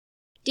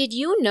Did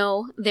you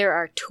know there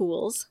are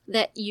tools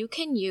that you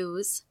can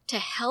use to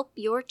help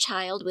your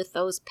child with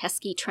those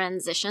pesky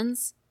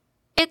transitions?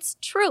 It's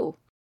true.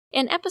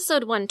 In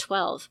episode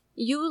 112,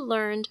 you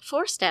learned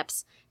 4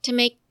 steps to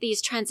make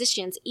these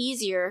transitions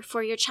easier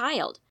for your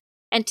child.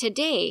 And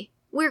today,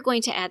 we're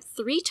going to add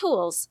 3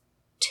 tools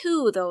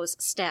to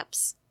those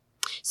steps.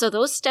 So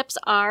those steps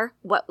are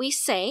what we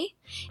say,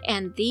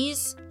 and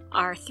these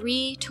are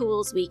 3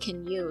 tools we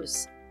can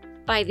use.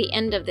 By the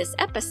end of this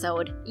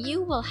episode,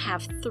 you will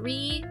have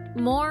 3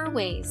 more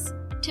ways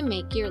to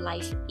make your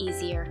life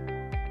easier.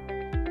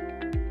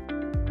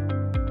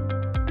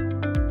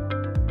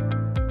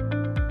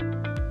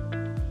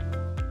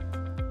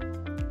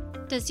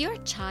 Does your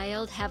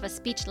child have a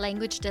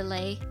speech-language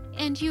delay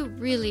and you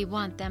really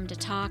want them to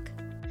talk?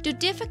 Do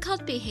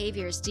difficult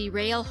behaviors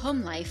derail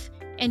home life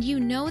and you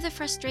know the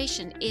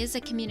frustration is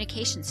a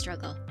communication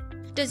struggle?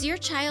 Does your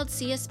child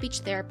see a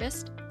speech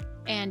therapist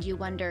and you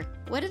wonder,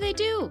 what do they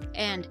do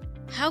and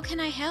how can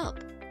I help?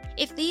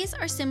 If these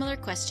or similar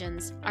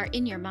questions are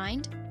in your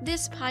mind,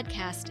 this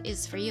podcast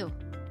is for you.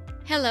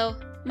 Hello,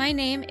 my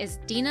name is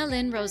Dina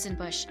Lynn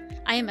Rosenbusch.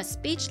 I am a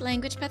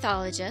speech-language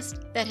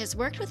pathologist that has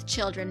worked with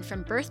children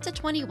from birth to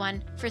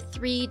 21 for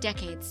 3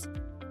 decades.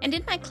 And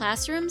in my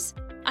classrooms,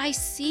 I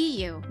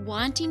see you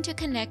wanting to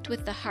connect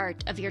with the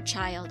heart of your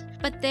child,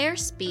 but their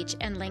speech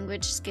and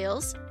language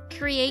skills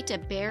create a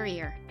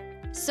barrier.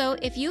 So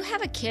if you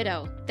have a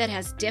kiddo that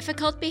has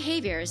difficult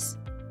behaviors,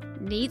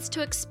 needs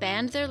to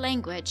expand their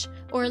language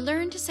or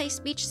learn to say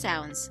speech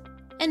sounds,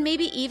 and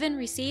maybe even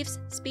receives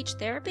speech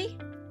therapy,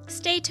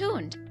 stay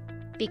tuned.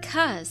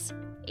 Because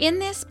in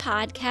this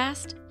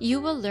podcast, you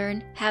will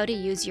learn how to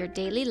use your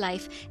daily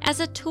life as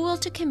a tool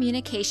to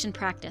communication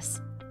practice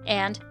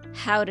and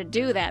how to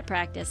do that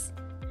practice.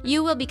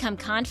 You will become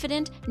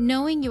confident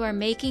knowing you are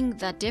making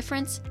the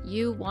difference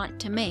you want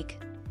to make.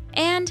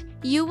 And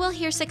you will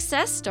hear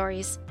success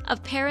stories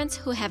of parents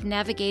who have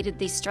navigated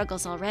these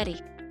struggles already.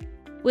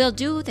 We'll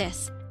do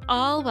this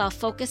all while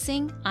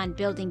focusing on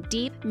building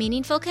deep,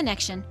 meaningful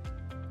connection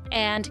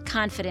and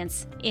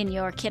confidence in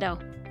your kiddo.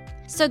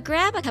 So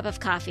grab a cup of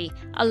coffee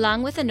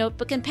along with a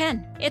notebook and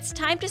pen. It's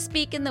time to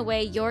speak in the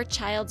way your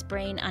child's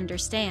brain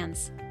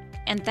understands.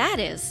 And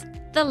that is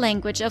the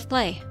language of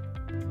play.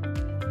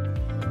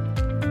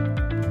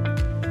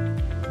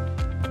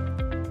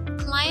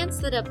 Clients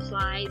that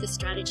apply the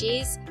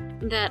strategies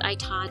that I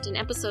taught in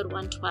episode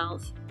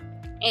 112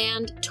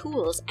 and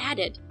tools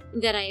added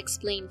that I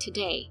explained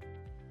today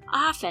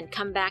often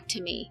come back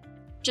to me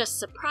just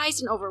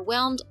surprised and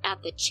overwhelmed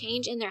at the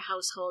change in their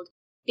household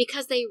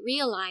because they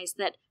realize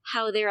that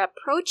how they're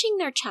approaching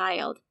their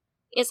child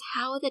is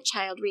how the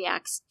child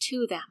reacts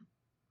to them.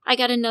 I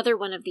got another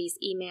one of these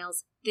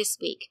emails this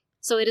week,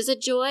 so it is a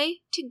joy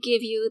to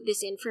give you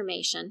this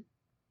information.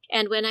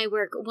 And when I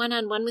work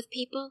one-on-one with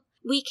people,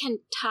 we can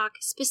talk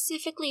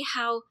specifically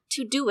how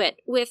to do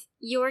it with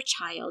your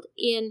child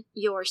in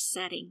your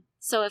setting.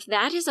 So if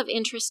that is of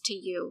interest to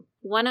you,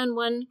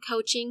 one-on-one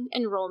coaching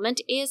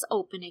enrollment is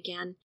open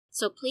again.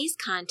 So please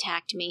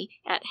contact me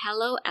at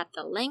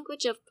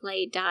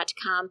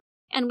hello@thelanguageofplay.com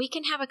and we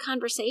can have a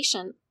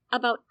conversation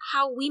about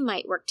how we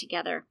might work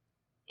together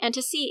and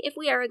to see if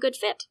we are a good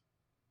fit.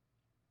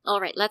 All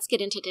right, let's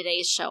get into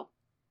today's show.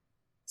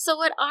 So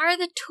what are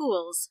the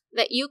tools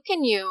that you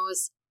can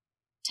use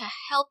to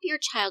help your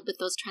child with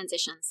those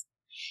transitions?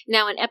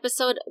 Now, in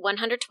episode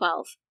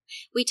 112,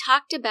 we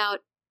talked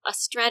about a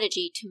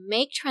strategy to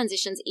make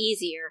transitions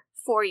easier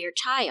for your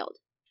child.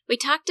 We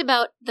talked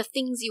about the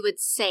things you would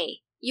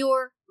say,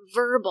 your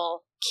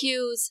verbal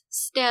cues,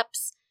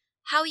 steps,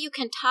 how you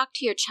can talk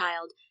to your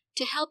child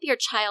to help your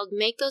child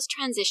make those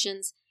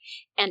transitions,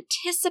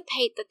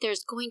 anticipate that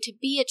there's going to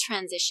be a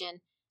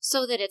transition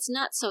so that it's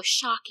not so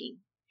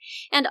shocking.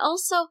 And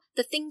also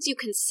the things you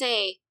can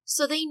say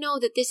so they know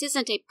that this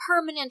isn't a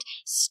permanent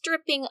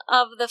stripping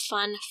of the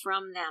fun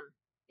from them.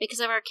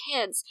 Because our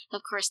kids,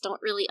 of course,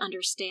 don't really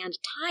understand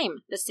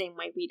time the same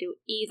way we do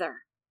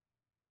either.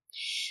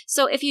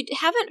 So if you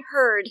haven't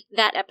heard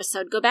that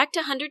episode, go back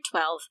to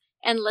 112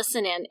 and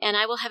listen in, and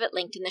I will have it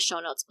linked in the show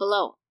notes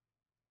below.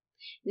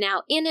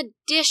 Now, in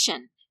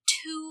addition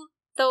to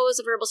those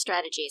verbal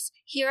strategies,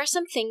 here are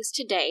some things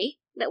today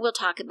that we'll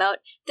talk about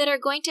that are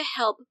going to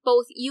help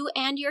both you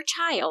and your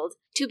child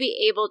to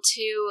be able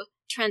to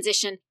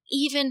transition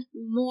even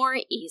more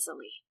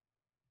easily.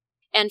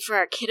 And for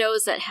our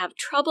kiddos that have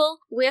trouble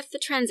with the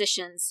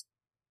transitions,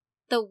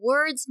 the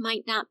words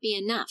might not be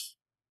enough.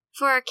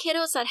 For our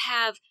kiddos that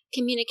have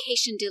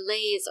communication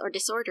delays or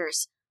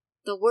disorders,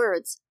 the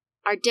words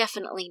are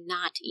definitely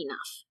not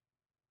enough.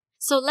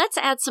 So let's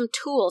add some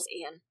tools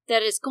in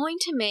that is going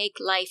to make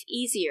life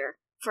easier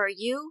for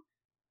you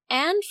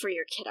and for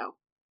your kiddo.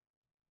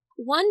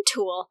 One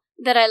tool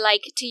that I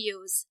like to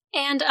use,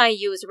 and I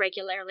use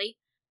regularly,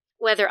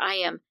 whether I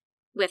am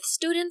with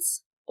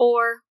students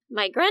or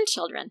my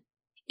grandchildren,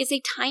 is a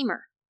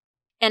timer.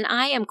 And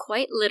I am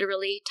quite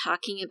literally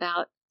talking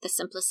about the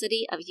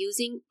simplicity of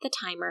using the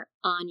timer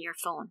on your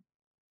phone.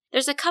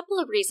 There's a couple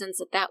of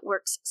reasons that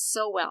works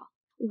so well.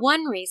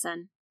 One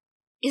reason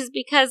is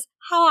because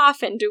how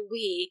often do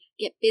we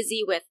get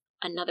busy with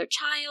another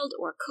child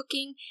or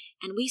cooking,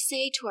 and we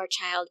say to our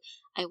child,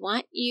 I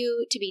want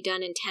you to be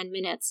done in 10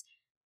 minutes,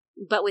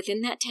 but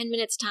within that 10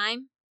 minutes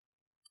time,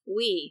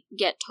 we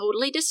get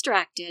totally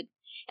distracted,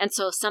 and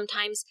so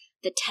sometimes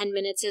the 10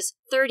 minutes is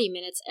 30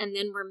 minutes, and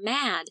then we're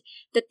mad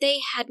that they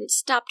hadn't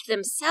stopped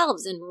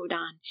themselves and moved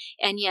on,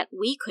 and yet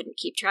we couldn't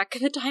keep track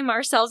of the time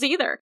ourselves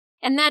either.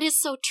 And that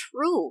is so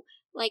true.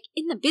 Like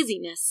in the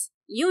busyness,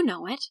 you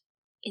know it.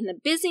 In the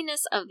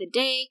busyness of the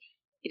day,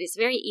 it is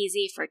very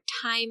easy for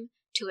time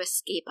to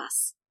escape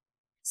us.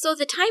 So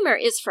the timer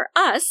is for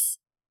us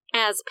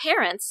as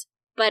parents,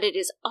 but it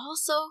is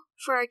also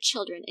for our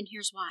children, and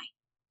here's why.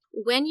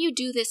 When you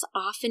do this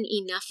often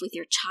enough with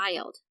your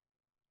child,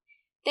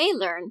 they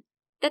learn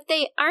that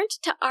they aren't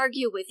to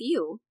argue with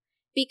you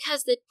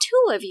because the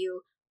two of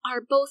you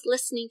are both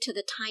listening to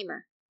the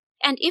timer.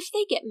 And if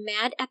they get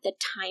mad at the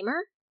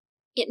timer,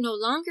 it no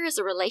longer is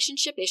a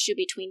relationship issue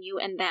between you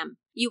and them.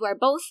 You are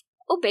both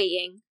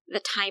obeying the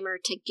timer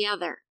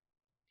together.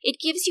 It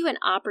gives you an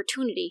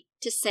opportunity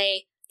to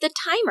say, the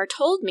timer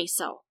told me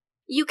so.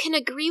 You can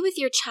agree with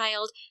your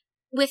child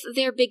with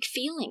their big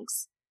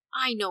feelings.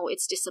 I know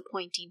it's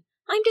disappointing.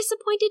 I'm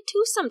disappointed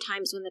too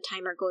sometimes when the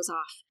timer goes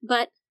off.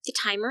 But the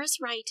timer is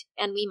right,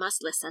 and we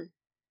must listen.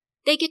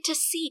 They get to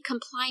see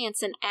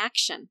compliance in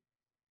action.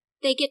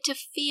 They get to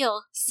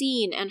feel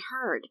seen and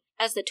heard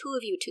as the two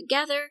of you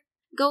together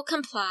go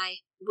comply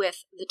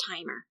with the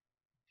timer.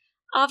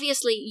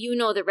 Obviously, you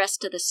know the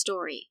rest of the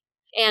story,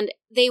 and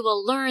they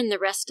will learn the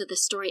rest of the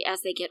story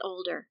as they get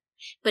older.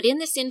 But in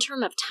this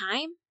interim of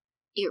time,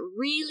 it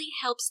really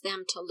helps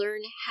them to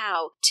learn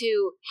how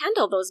to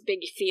handle those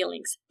big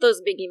feelings, those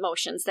big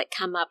emotions that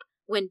come up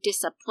when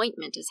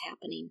disappointment is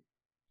happening.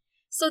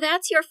 So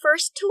that's your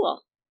first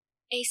tool,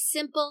 a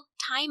simple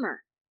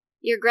timer.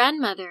 Your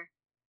grandmother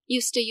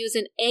used to use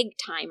an egg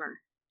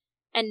timer,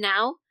 and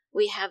now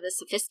we have the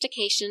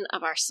sophistication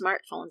of our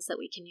smartphones that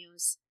we can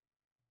use.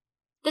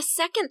 The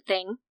second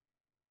thing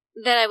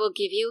that I will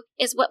give you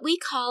is what we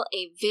call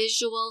a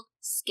visual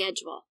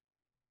schedule.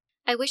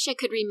 I wish I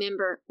could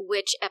remember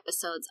which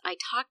episodes I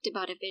talked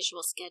about a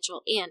visual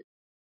schedule in.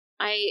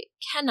 I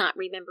cannot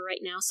remember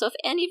right now, so if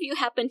any of you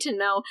happen to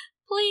know,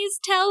 please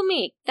tell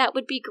me. That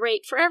would be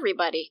great for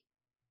everybody.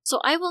 So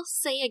I will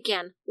say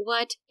again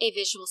what a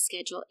visual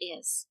schedule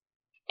is.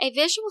 A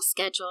visual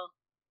schedule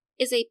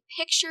is a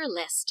picture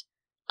list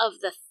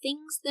of the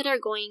things that are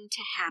going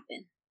to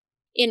happen.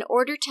 In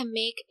order to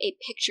make a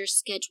picture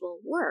schedule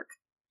work,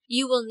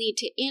 you will need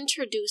to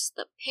introduce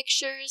the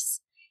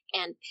pictures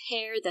and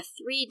pair the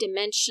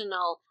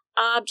three-dimensional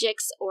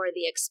objects or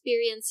the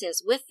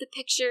experiences with the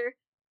picture,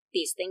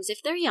 these things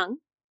if they're young.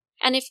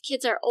 And if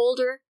kids are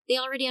older, they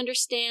already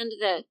understand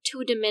the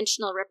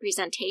two-dimensional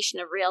representation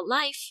of real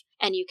life,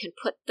 and you can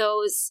put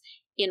those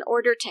in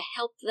order to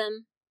help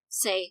them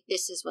say,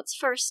 this is what's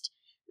first,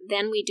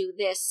 then we do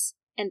this,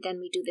 and then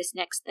we do this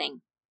next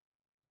thing.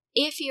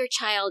 If your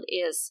child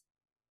is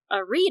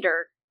a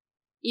reader,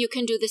 you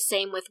can do the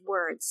same with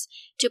words.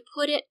 To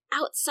put it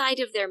outside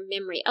of their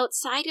memory,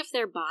 outside of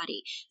their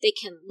body, they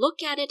can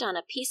look at it on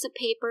a piece of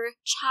paper,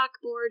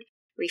 chalkboard,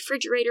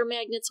 refrigerator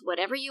magnets,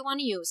 whatever you want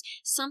to use,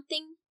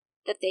 something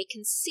that they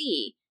can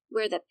see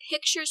where the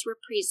pictures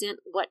represent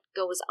what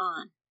goes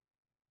on.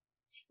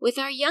 With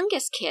our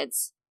youngest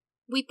kids,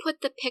 we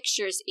put the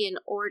pictures in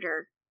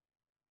order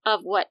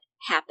of what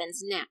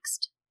happens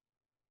next.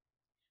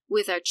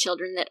 With our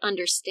children that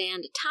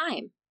understand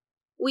time,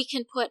 we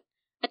can put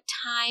a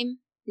time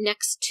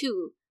next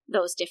to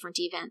those different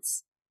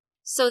events.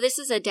 So this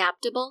is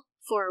adaptable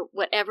for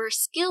whatever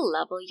skill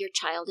level your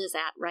child is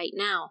at right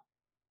now.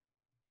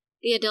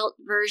 The adult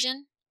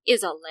version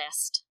is a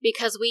list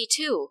because we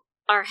too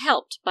are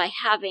helped by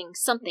having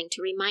something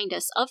to remind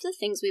us of the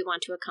things we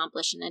want to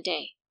accomplish in a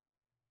day.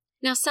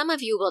 Now, some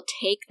of you will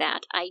take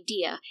that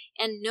idea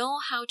and know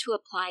how to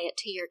apply it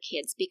to your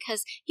kids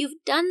because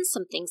you've done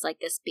some things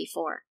like this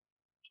before.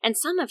 And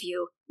some of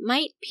you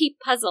might be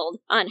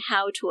puzzled on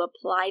how to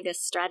apply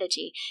this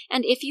strategy.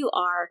 And if you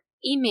are,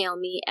 email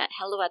me at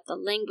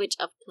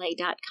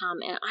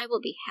hello@thelanguageofplay.com and I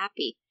will be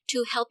happy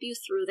to help you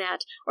through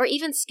that, or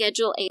even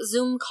schedule a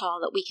Zoom call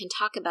that we can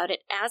talk about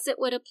it as it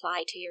would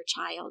apply to your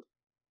child.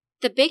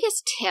 The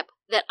biggest tip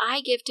that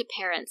I give to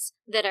parents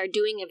that are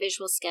doing a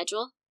visual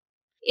schedule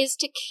is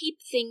to keep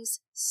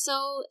things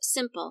so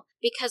simple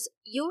because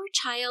your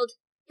child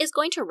is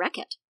going to wreck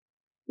it.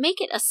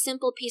 Make it a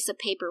simple piece of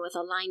paper with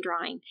a line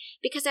drawing,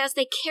 because as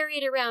they carry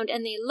it around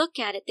and they look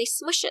at it, they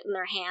smush it in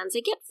their hands,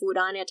 they get food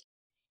on it,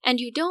 and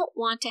you don't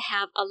want to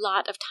have a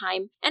lot of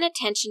time and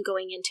attention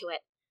going into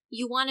it.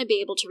 You want to be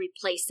able to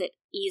replace it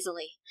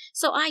easily.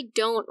 So I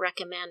don't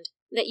recommend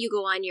that you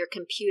go on your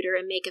computer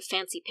and make a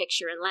fancy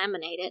picture and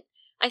laminate it.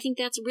 I think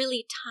that's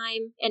really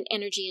time and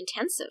energy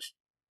intensive.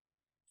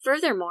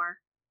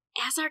 Furthermore,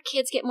 as our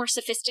kids get more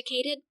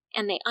sophisticated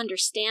and they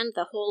understand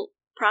the whole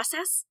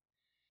process,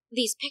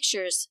 these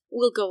pictures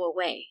will go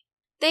away.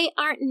 They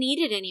aren't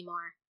needed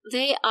anymore.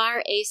 They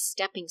are a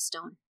stepping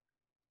stone.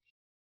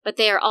 But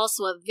they are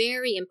also a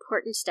very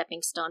important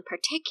stepping stone,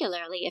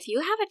 particularly if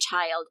you have a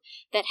child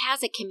that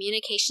has a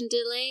communication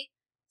delay,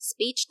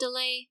 speech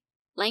delay,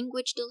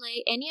 language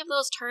delay, any of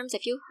those terms.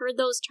 If you've heard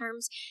those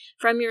terms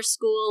from your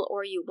school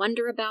or you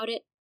wonder about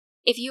it,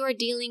 if you are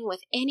dealing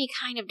with any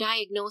kind of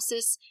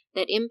diagnosis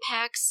that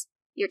impacts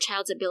your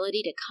child's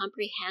ability to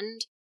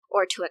comprehend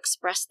or to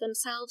express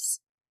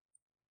themselves,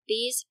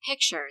 these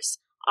pictures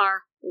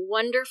are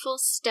wonderful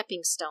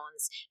stepping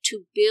stones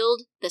to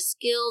build the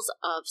skills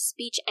of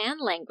speech and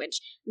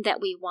language that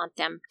we want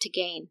them to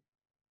gain.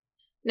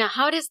 Now,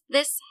 how does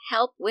this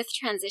help with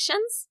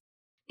transitions?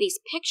 These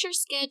picture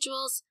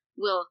schedules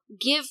will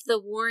give the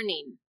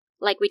warning,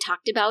 like we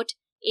talked about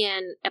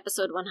in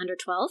episode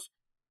 112.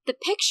 The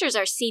pictures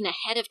are seen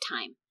ahead of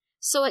time,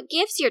 so it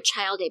gives your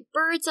child a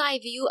bird's eye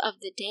view of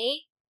the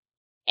day,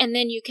 and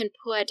then you can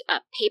put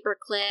a paper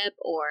clip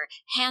or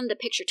hand the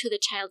picture to the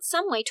child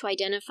some way to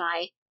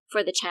identify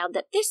for the child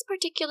that this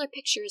particular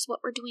picture is what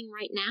we're doing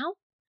right now.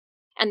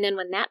 And then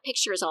when that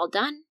picture is all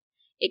done,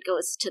 it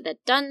goes to the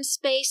done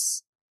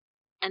space,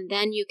 and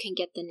then you can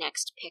get the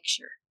next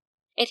picture.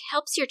 It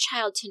helps your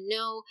child to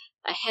know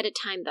ahead of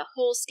time the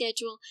whole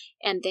schedule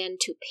and then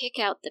to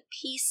pick out the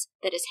piece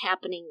that is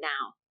happening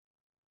now.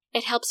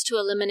 It helps to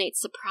eliminate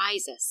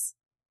surprises.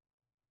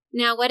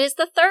 Now, what is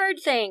the third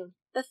thing?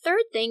 The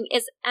third thing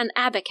is an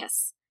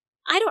abacus.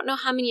 I don't know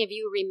how many of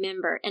you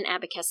remember an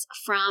abacus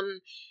from,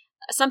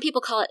 some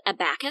people call it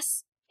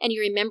abacus, and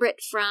you remember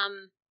it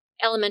from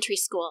elementary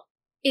school.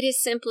 It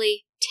is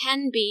simply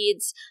 10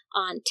 beads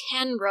on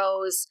 10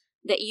 rows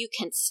that you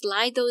can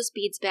slide those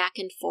beads back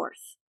and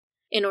forth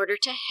in order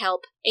to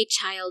help a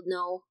child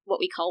know what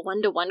we call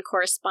one-to-one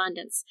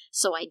correspondence.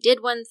 So I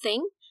did one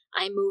thing,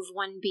 I move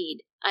one bead.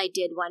 I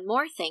did one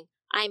more thing,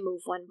 I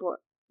move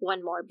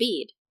one more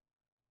bead.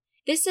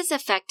 This is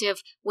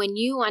effective when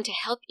you want to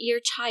help your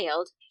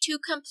child to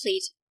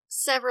complete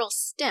several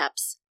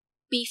steps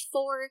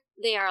before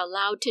they are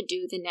allowed to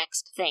do the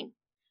next thing.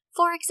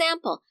 For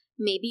example,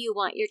 maybe you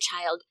want your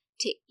child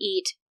to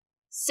eat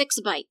 6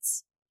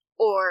 bites,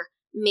 or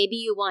maybe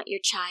you want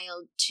your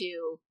child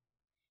to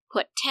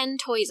put 10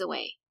 toys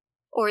away,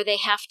 or they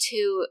have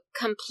to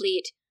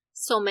complete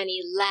so many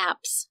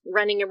laps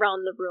running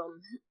around the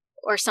room,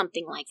 or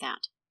something like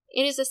that.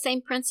 It is the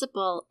same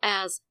principle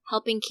as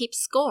helping keep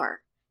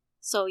score,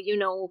 so you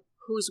know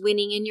who's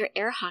winning in your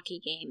air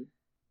hockey game,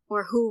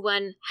 or who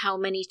won how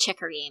many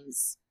checker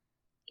games.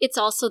 It's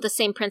also the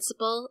same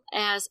principle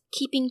as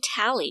keeping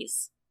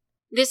tallies.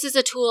 This is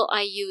a tool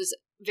I use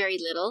very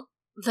little,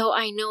 though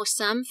I know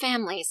some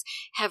families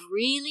have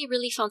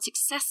really found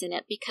success in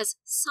it because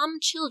some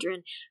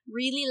children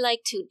really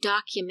like to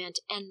document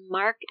and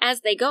mark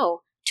as they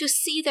go to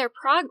see their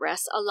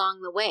progress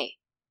along the way.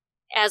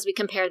 As we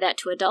compare that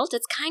to adults,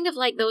 it's kind of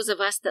like those of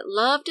us that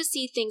love to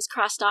see things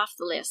crossed off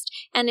the list.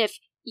 And if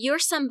you're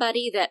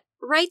somebody that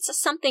writes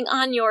something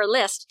on your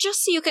list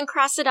just so you can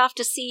cross it off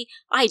to see,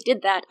 I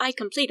did that, I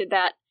completed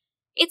that,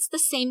 it's the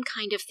same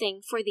kind of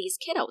thing for these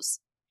kiddos.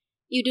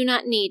 You do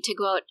not need to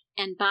go out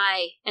and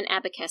buy an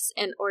abacus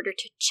in order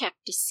to check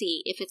to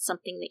see if it's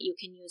something that you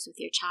can use with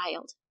your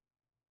child.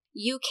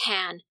 You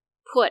can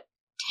put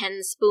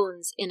 10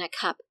 spoons in a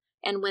cup,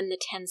 and when the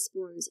 10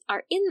 spoons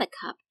are in the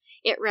cup,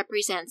 it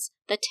represents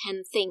the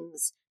 10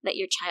 things that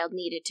your child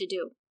needed to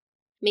do.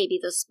 Maybe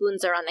those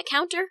spoons are on the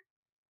counter,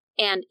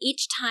 and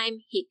each time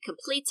he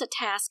completes a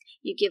task,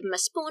 you give him a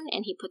spoon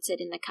and he puts it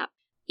in the cup.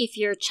 If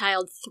your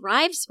child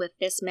thrives with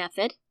this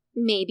method,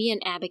 maybe an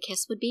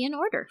abacus would be in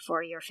order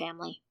for your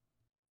family.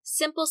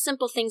 Simple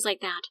things like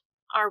that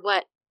are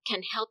what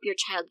can help your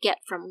child get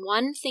from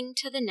one thing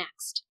to the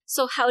next.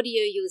 So how do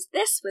you use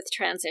this with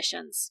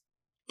transitions?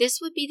 This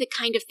would be the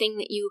kind of thing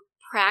that you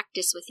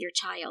practice with your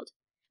child.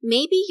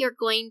 Maybe you're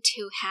going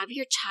to have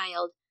your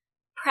child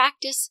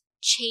practice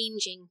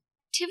changing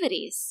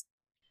activities.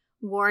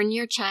 Warn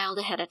your child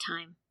ahead of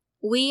time.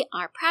 We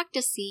are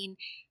practicing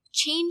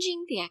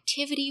changing the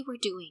activity we're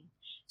doing.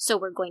 So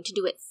we're going to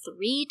do it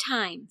 3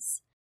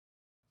 times.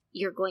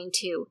 You're going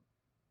to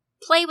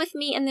play with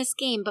me in this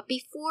game, but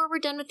before we're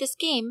done with this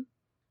game,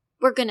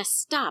 we're going to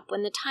stop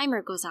when the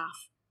timer goes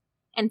off.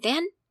 And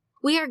then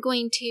we are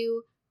going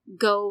to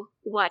go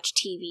watch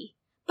TV.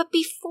 But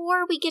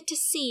before we get to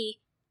see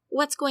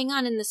what's going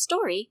on in the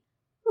story,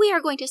 we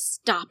are going to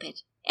stop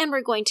it and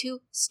we're going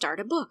to start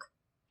a book.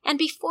 And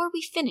before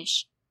we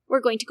finish, we're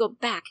going to go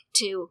back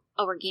to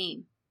our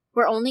game.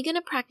 We're only going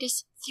to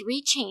practice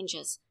 3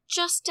 changes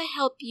just to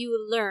help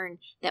you learn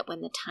that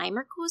when the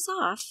timer goes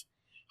off,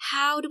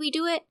 how do we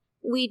do it?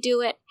 We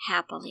do it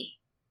happily.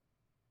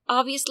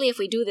 Obviously, if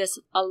we do this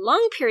a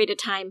long period of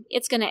time,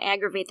 it's going to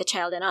aggravate the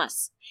child and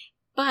us.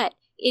 But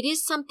it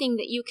is something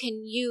that you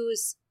can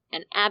use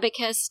an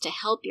abacus to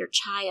help your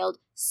child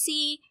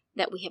see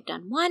that we have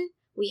done 1,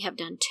 we have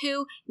done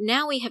 2,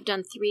 now we have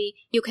done 3.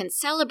 You can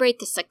celebrate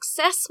the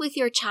success with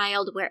your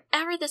child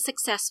wherever the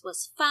success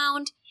was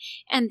found,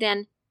 and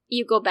then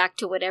you go back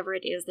to whatever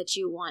it is that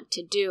you want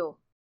to do.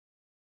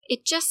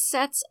 It just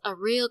sets a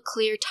real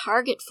clear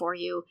target for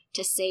you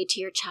to say to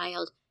your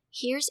child,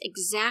 here's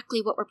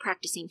exactly what we're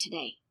practicing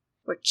today.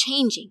 We're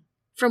changing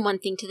from one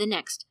thing to the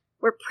next.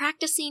 We're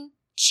practicing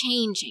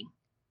changing.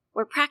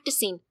 We're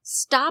practicing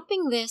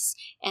stopping this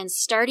and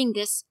starting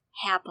this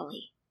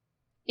happily.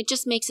 It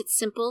just makes it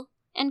simple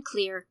and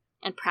clear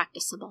and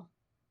practicable.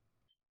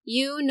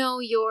 You know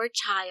your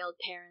child,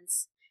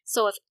 parents.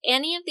 So if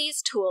any of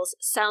these tools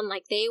sound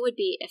like they would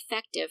be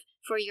effective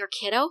for your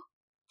kiddo,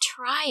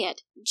 try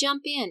it.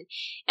 Jump in.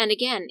 And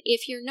again,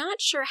 if you're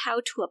not sure how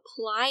to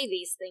apply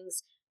these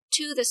things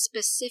to the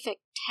specific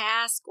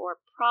task or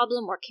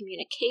problem or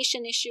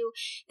communication issue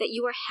that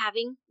you are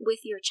having with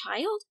your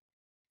child,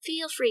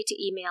 feel free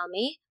to email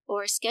me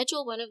or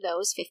schedule one of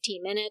those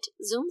 15-minute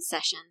Zoom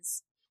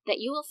sessions that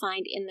you will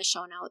find in the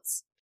show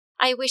notes.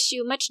 I wish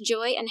you much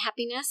joy and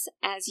happiness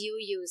as you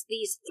use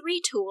these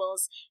 3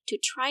 tools to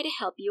try to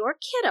help your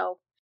kiddo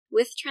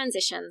with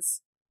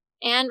transitions.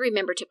 And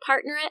remember to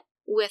partner it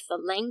with the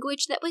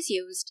language that was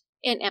used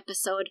in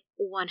episode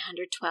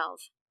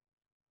 112.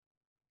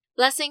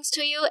 Blessings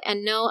to you,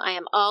 and know I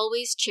am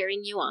always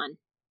cheering you on.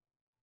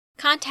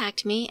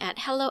 Contact me at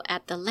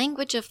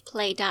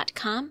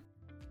hello@thelanguageofplay.com,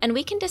 and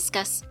we can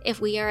discuss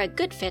if we are a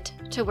good fit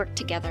to work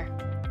together.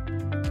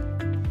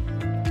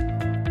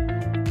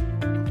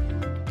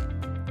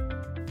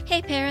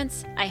 Hey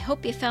parents, I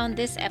hope you found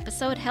this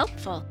episode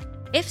helpful.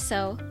 If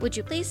so, would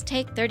you please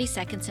take 30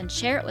 seconds and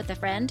share it with a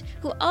friend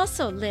who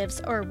also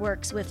lives or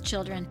works with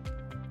children?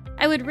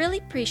 I would really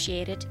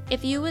appreciate it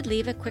if you would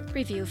leave a quick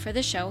review for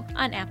the show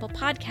on Apple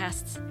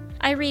Podcasts.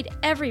 I read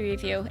every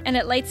review, and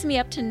it lights me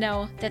up to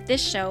know that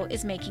this show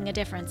is making a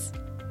difference.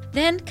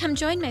 Then come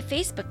join my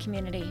Facebook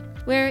community,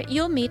 where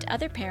you'll meet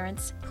other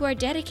parents who are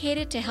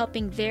dedicated to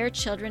helping their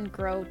children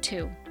grow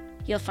too.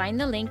 You'll find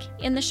the link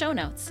in the show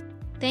notes.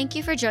 Thank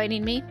you for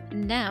joining me.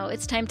 Now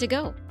it's time to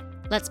go.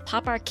 Let's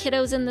pop our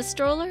kiddos in the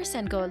strollers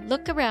and go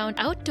look around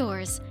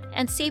outdoors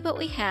and see what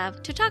we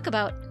have to talk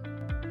about.